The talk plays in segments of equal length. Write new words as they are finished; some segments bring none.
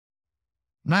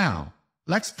Now,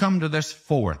 let's come to this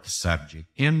fourth subject,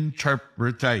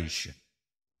 interpretation.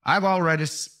 I've already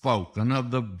spoken of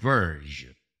the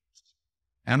versions,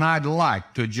 and I'd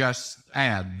like to just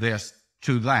add this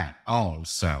to that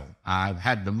also. I've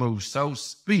had to move so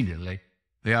speedily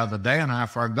the other day, and I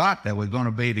forgot that we're going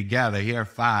to be together here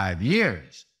 5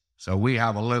 years, so we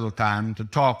have a little time to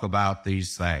talk about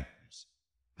these things.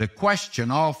 The question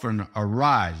often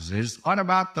arises, what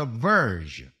about the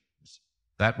versions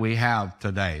that we have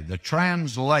today, the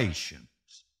translations?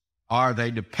 Are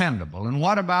they dependable? And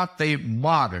what about the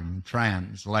modern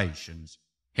translations?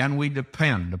 Can we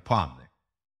depend upon them?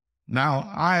 Now,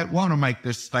 I want to make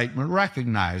this statement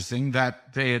recognizing that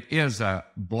it is a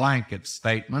blanket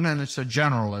statement and it's a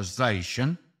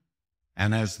generalization.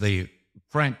 And as the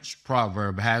French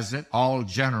proverb has it, all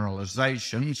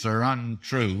generalizations are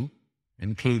untrue,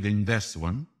 including this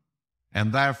one.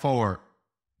 And therefore,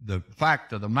 the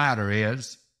fact of the matter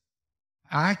is,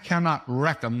 I cannot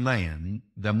recommend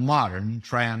the modern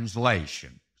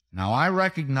translation. Now, I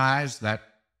recognize that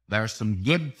there are some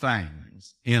good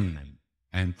things in them.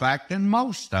 In fact, in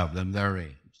most of them there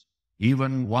is.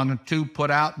 Even one or two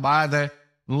put out by the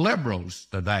liberals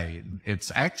today.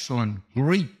 It's excellent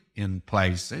Greek in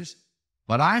places.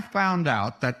 But I found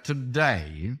out that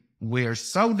today we are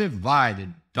so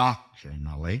divided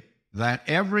doctrinally that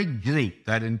every Greek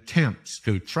that attempts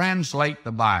to translate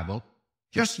the Bible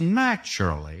just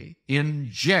naturally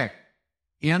inject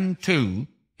into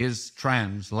his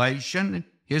translation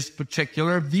his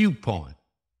particular viewpoint.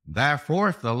 Therefore,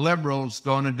 if the liberal's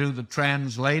going to do the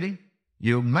translating,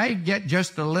 you may get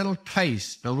just a little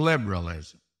taste of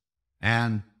liberalism.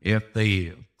 And if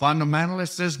the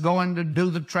fundamentalist is going to do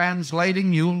the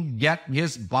translating, you'll get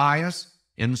his bias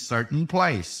in certain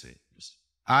places.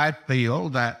 I feel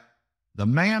that the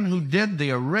man who did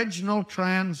the original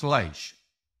translation,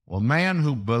 a man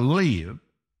who believed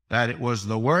that it was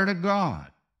the Word of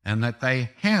God and that they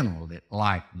handled it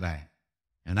like that.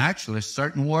 And actually,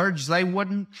 certain words they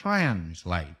wouldn't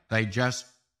translate. They just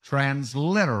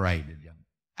transliterated them.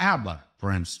 Abba,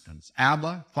 for instance.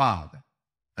 Abba, Father.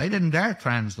 They didn't dare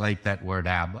translate that word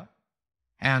Abba.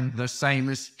 And the same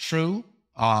is true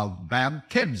of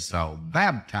baptizo,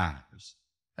 baptize.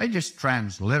 They just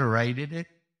transliterated it.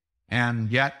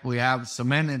 And yet we have so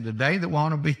many today that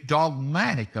want to be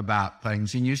dogmatic about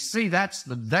things. And you see, that's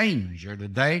the danger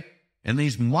today in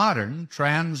these modern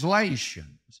translations.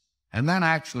 And then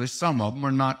actually some of them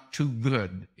are not too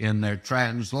good in their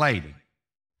translating.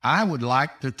 I would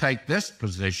like to take this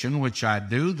position, which I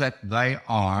do, that they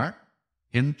are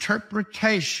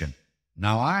interpretation.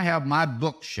 Now, I have my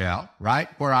bookshelf right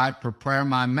where I prepare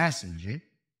my messages.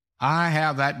 I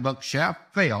have that bookshelf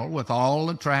filled with all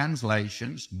the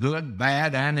translations, good,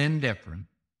 bad, and indifferent.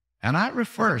 And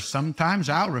sometimes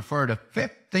I'll refer to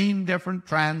 15 different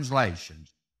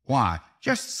translations. Why?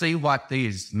 Just see what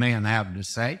these men have to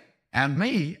say. And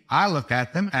me, I look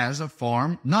at them as a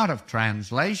form not of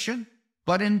translation,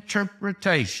 but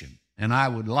interpretation. And I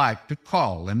would like to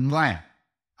call them that.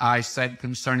 I said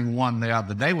concerning one the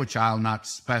other day, which I'll not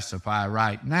specify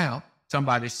right now,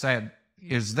 somebody said,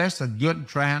 "Is this a good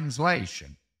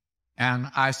translation?" And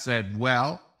I said,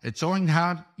 well, it's only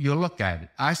how you look at it.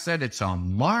 I said it's a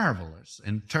marvelous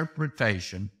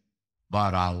interpretation,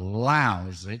 but a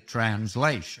lousy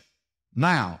translation.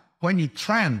 Now, when you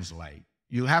translate,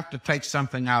 you have to take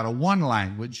something out of one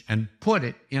language and put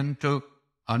it into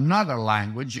another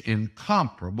language in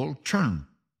comparable terms,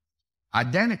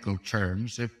 identical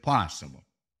terms if possible.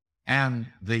 And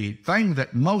the thing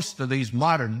that most of these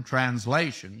modern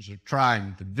translations are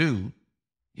trying to do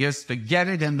is to get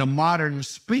it into modern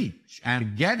speech. And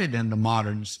to get it into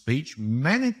modern speech,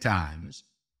 many times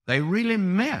they really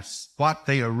miss what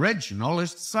the original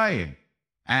is saying.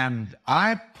 And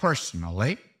I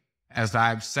personally, as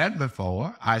I've said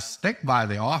before, I stick by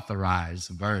the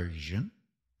authorized version.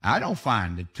 I don't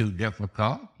find it too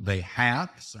difficult. The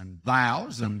haths and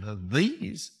thous and the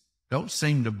these don't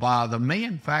seem to bother me.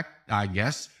 In fact, I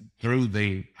guess through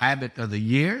the habit of the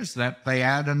years that they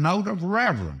add a note of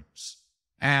reverence.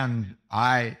 And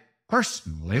I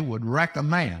personally would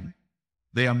recommend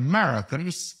the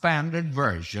American Standard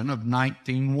Version of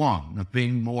 19:1 of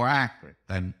being more accurate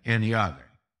than any other.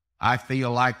 I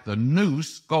feel like the New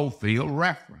Scofield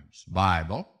Reference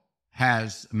Bible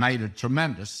has made a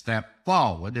tremendous step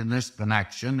forward in this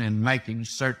connection in making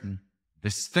certain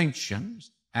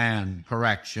distinctions and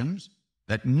corrections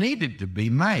that needed to be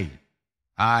made.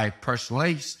 I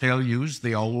personally still use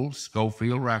the old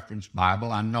Scofield Reference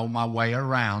Bible. I know my way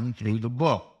around through the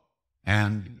book.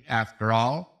 And after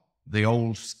all, the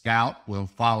old scout will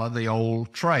follow the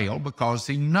old trail because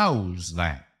he knows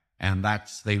that. and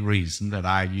that's the reason that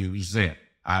I use it.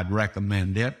 I'd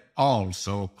recommend it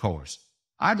also, of course.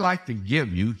 I'd like to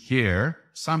give you here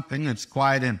something that's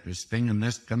quite interesting in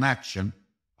this connection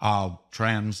of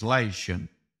translation.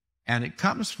 And it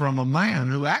comes from a man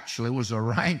who actually was a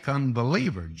rank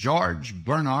unbeliever,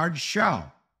 J.VernonMcgee Shaw.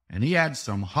 And he had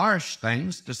some harsh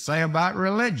things to say about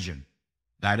religion.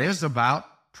 That is, about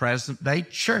present-day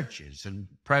churches and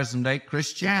present-day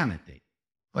Christianity.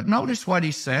 But notice what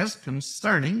he says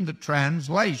concerning the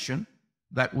translation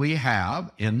that we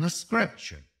have in the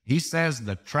Scripture. He says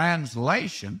the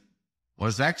translation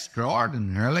was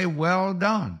extraordinarily well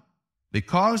done,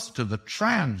 because to the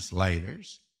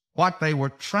translators, what they were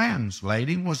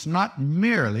translating was not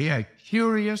merely a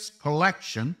curious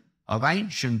collection of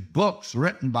ancient books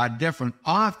written by different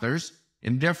authors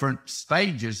in different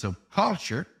stages of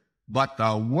culture, but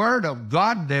the Word of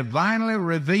God divinely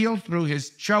revealed through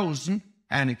His chosen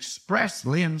and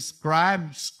expressly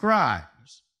inscribed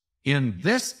scribes. In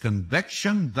this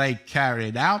conviction, they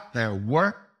carried out their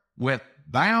work with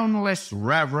boundless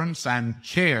reverence and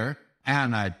care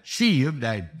and achieved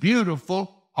a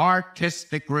beautiful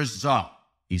artistic result.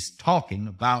 He's talking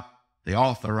about the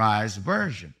Authorized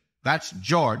Version. That's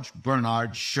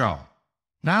J.VernonMcgee Shaw.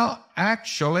 Now,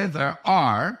 actually, there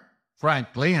are,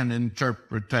 frankly, in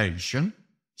interpretation,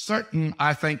 certain,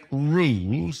 I think,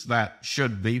 rules that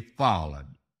should be followed.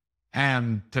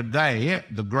 And today,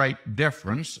 the great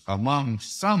difference among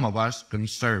some of us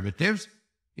conservatives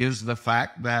is the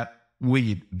fact that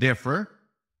we differ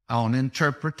on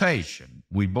interpretation.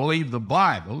 We believe the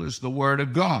Bible is the Word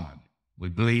of God. We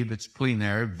believe it's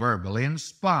plenary, verbally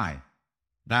inspired.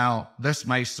 Now, this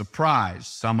may surprise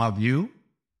some of you,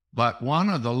 but one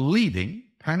of the leading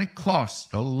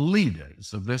Pentecostal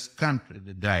leaders of this country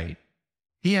today,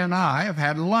 he and I have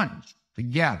had lunch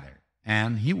together,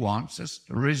 and he wants us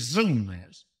to resume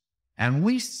this. And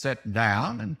we sit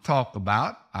down and talk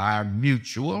about our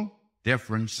mutual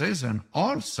differences and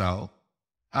also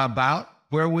about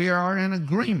where we are in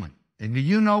agreement. And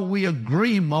you know, we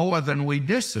agree more than we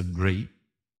disagree.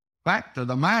 Fact of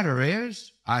the matter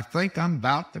is, I think I'm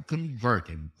about to convert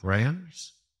him,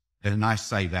 friends. And I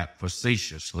say that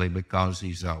facetiously because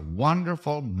he's a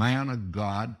wonderful man of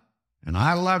God, and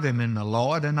I love him in the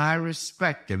Lord, and I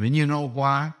respect him. And you know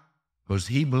why? Because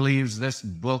he believes this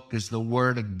book is the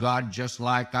Word of God just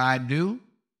like I do,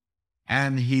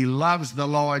 and he loves the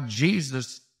Lord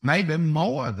Jesus maybe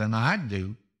more than I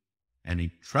do, and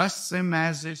he trusts him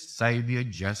as his Savior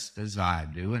just as I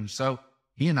do. And so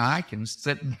he and I can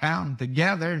sit down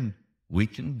together, and we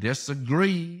can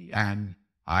disagree, and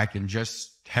I can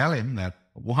just tell him that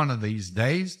one of these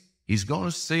days he's going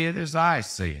to see it as I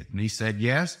see it. And he said,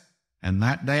 yes, and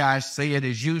that day I see it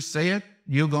as you see it,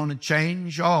 you're going to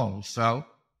change also,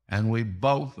 and we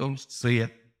both will see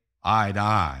it eye to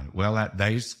eye. Well, that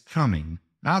day's coming.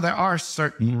 Now, there are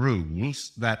certain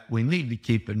rules that we need to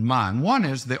keep in mind. One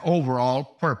is the overall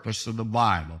purpose of the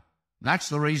Bible. That's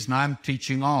the reason I'm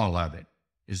teaching all of it,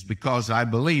 is because I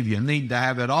believe you need to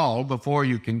have it all before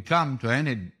you can come to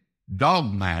any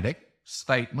dogmatic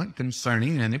statement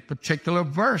concerning any particular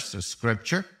verse of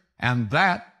Scripture, and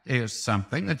that is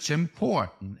something that's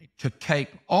important, to take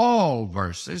all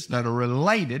verses that are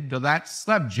related to that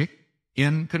subject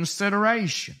in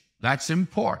consideration. That's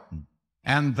important.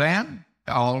 And then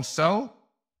also,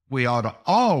 we ought to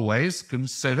always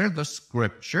consider the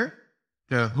Scripture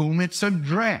to whom it's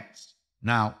addressed.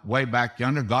 Now, way back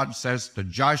yonder, God says to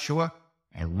Joshua,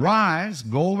 arise,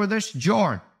 go over this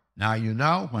Jordan. Now, you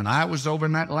know, when I was over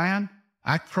in that land,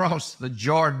 I crossed the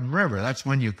Jordan River. That's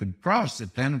when you could cross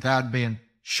it then without being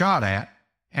shot at,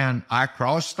 and I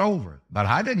crossed over it. But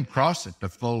I didn't cross it to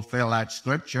fulfill that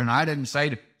Scripture, and I didn't say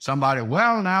to somebody,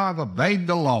 well, now I've obeyed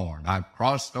the Lord. I've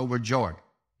crossed over Jordan.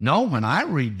 No, when I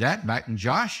read that back in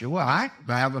Joshua, I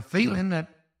have a feeling that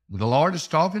the Lord is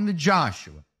talking to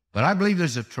Joshua. But I believe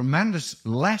there's a tremendous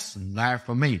lesson there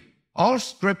for me. All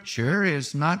Scripture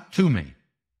is not to me,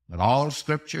 but all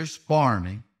Scripture is for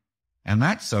me. And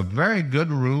that's a very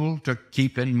good rule to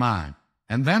keep in mind.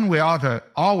 And then we ought to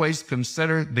always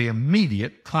consider the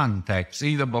immediate context,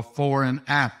 either before and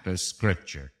after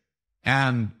Scripture.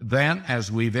 And then,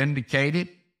 as we've indicated,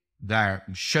 there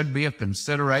should be a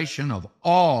consideration of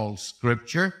all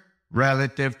Scripture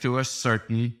relative to a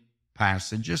certain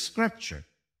passage of Scripture.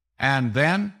 And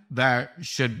then there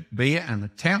should be an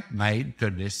attempt made to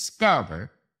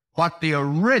discover what the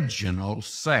original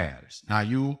says. Now,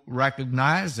 you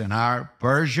recognize in our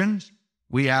versions,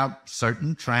 we have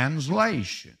certain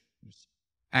translations,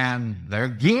 and they're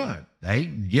good. They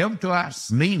give to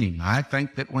us meaning. I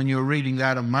think that when you're reading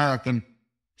that American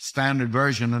Standard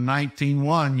Version of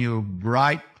 19:1, you're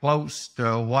right close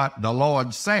to what the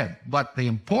Lord said. But the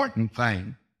important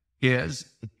thing is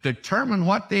determine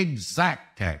what the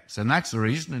exact text. And that's the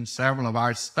reason in several of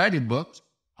our study books,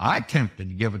 I attempted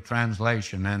to give a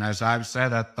translation. And as I've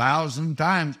said 1,000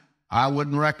 times, I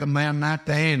wouldn't recommend that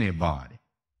to anybody.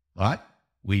 But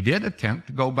we did attempt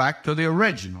to go back to the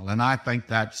original, and I think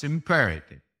that's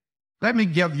imperative. Let me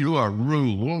give you a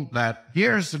rule that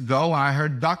years ago I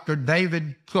heard Dr.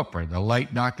 David Cooper, the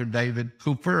late Dr. David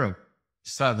Cooper of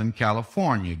Southern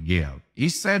California, give. He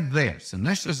said this, and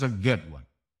this is a good one.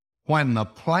 When the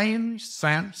plain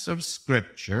sense of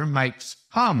Scripture makes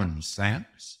common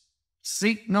sense,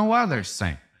 seek no other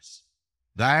sense.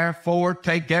 Therefore,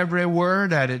 take every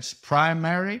word at its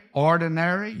primary,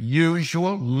 ordinary,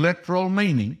 usual, literal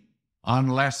meaning,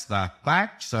 unless the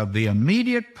facts of the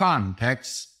immediate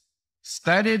context,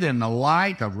 studied in the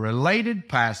light of related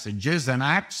passages and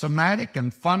axiomatic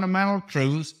and fundamental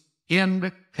truths,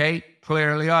 indicate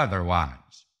clearly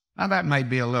otherwise. Now, that may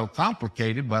be a little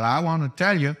complicated, but I want to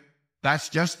tell you that's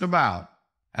just about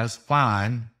as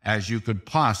fine as you could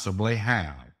possibly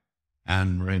have.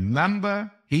 And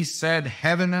remember, he said,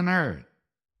 heaven and earth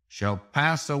shall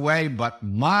pass away, but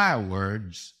my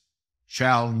words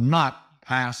shall not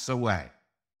pass away.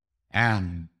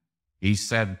 And he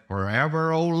said,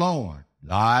 forever, O Lord,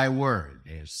 thy word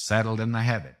is settled in the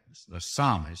heavens. The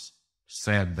psalmist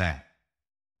said that.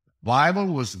 The Bible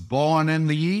was born in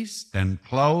the East and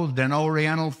clothed in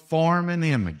Oriental form and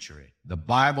imagery. The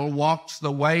Bible walks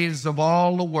the ways of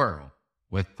all the world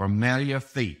with familiar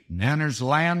feet and enters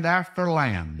land after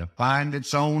land to find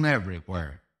its own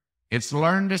everywhere. It's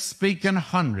learned to speak in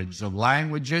hundreds of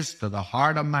languages to the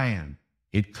heart of man.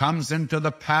 It comes into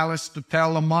the palace to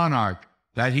tell the monarch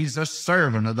that he's a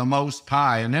servant of the Most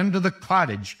High, and into the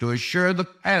cottage to assure the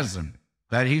peasant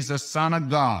that he's a son of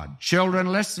God.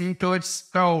 Children listen to its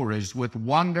stories with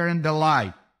wonder and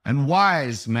delight, and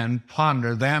wise men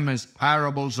ponder them as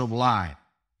parables of life.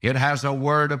 It has a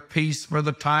word of peace for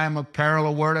the time of peril,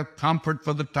 a word of comfort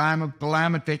for the time of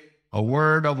calamity, a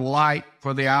word of light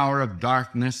for the hour of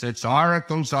darkness. Its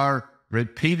oracles are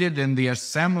repeated in the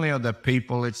assembly of the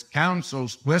people, its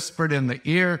counsels whispered in the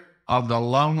ear of the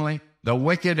lonely. The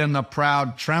wicked and the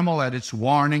proud tremble at its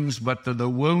warnings, but to the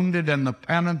wounded and the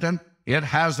penitent it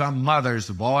has a mother's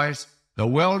voice. The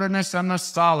wilderness and the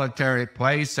solitary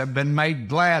place have been made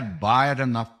glad by it,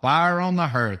 and the fire on the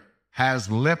hearth has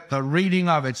lit the reading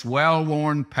of its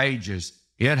well-worn pages.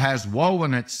 It has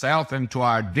woven itself into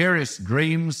our dearest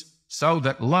dreams, so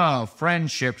that love,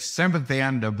 friendship, sympathy,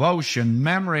 and devotion,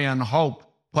 memory, and hope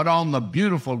put on the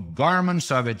beautiful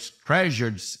garments of its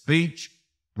treasured speech,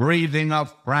 breathing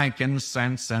of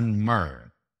frankincense and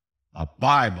myrrh. The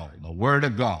Bible, the Word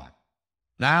of God.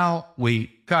 Now we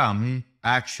come,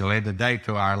 actually, today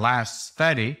to our last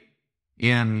study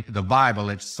in the Bible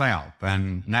itself.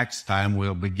 And next time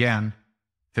we'll begin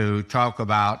to talk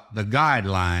about the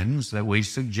guidelines that we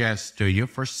suggest to you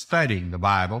for studying the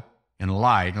Bible in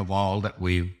light of all that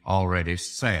we've already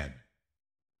said.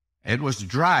 It was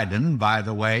Dryden, by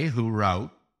the way, who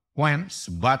wrote, "Whence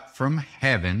but from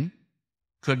heaven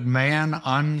could man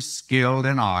unskilled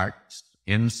in arts,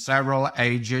 in several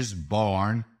ages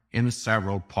born, in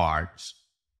several parts,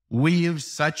 weave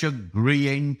such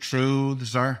agreeing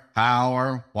truths, or how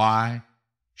or why,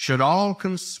 should all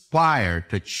conspire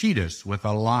to cheat us with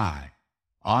a lie,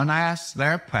 unasked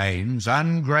their pains,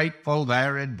 ungrateful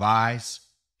their advice,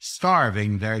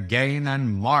 starving their gain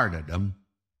and martyrdom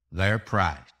their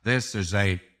price." This is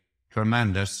a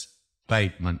tremendous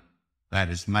statement that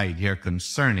is made here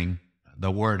concerning the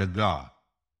Word of God.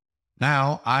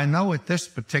 Now, I know at this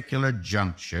particular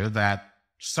juncture that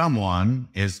someone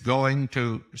is going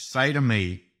to say to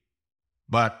me,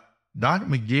 "But, Dr.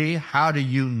 McGee, how do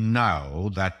you know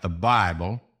that the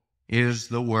Bible is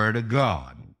the Word of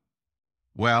God?"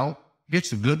 Well,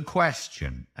 it's a good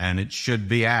question, and it should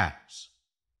be asked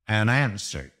and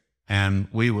answered. And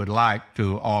we would like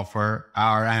to offer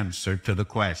our answer to the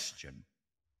question.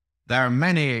 There are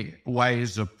many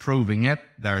ways of proving it.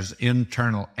 There's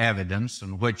internal evidence,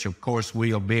 in which, of course,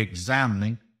 we'll be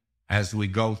examining as we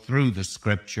go through the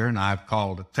Scripture, and I've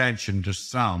called attention to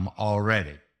some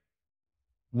already.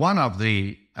 One of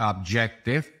the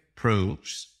objective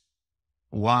proofs,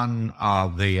 one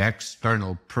of the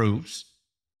external proofs,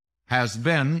 has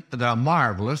been the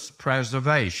marvelous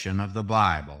preservation of the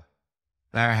Bible.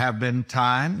 There have been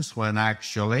times when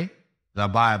actually the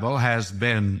Bible has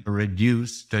been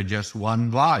reduced to just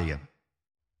one volume.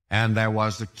 And there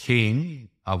was a king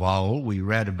of old, we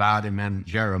read about him in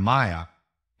Jeremiah,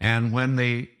 and when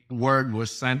the word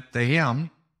was sent to him,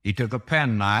 he took a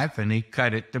penknife and he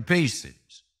cut it to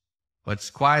pieces. But it's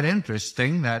quite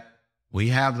interesting that we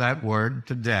have that word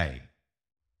today.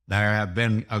 There have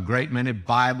been a great many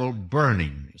Bible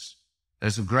burnings.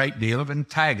 There's a great deal of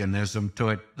antagonism to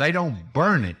it. They don't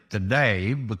burn it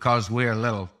today because we're a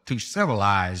little too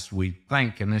civilized, we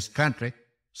think, in this country.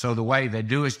 So the way they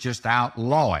do is just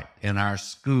outlaw it in our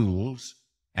schools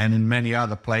and in many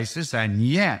other places. And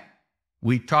yet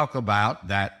we talk about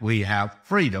that we have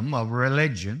freedom of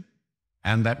religion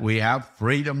and that we have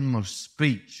freedom of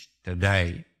speech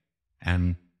today.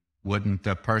 And wouldn't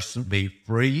a person be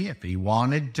free if he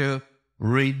wanted to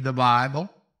read the Bible?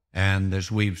 And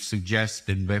as we've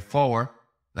suggested before,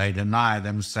 they deny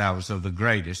themselves of the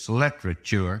greatest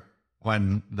literature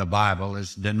when the Bible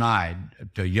is denied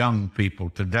to young people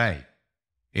today.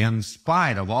 In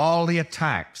spite of all the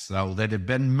attacks, though, that have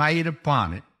been made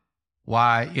upon it,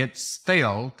 why, it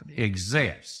still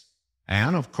exists.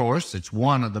 And, of course, it's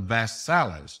one of the best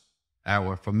sellers.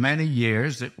 For many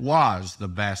years, it was the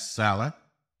best seller,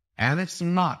 and it's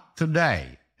not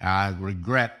today. I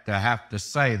regret to have to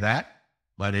say that,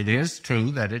 but it is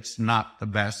true that it's not the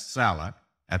best seller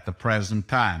at the present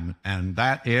time. And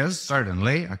that is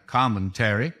certainly a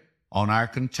commentary on our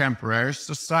contemporary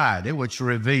society, which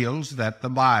reveals that the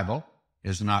Bible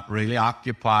is not really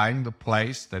occupying the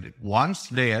place that it once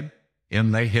did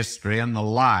in the history and the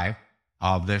life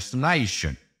of this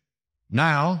nation.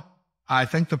 Now, I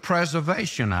think the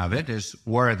preservation of it is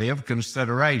worthy of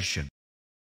consideration.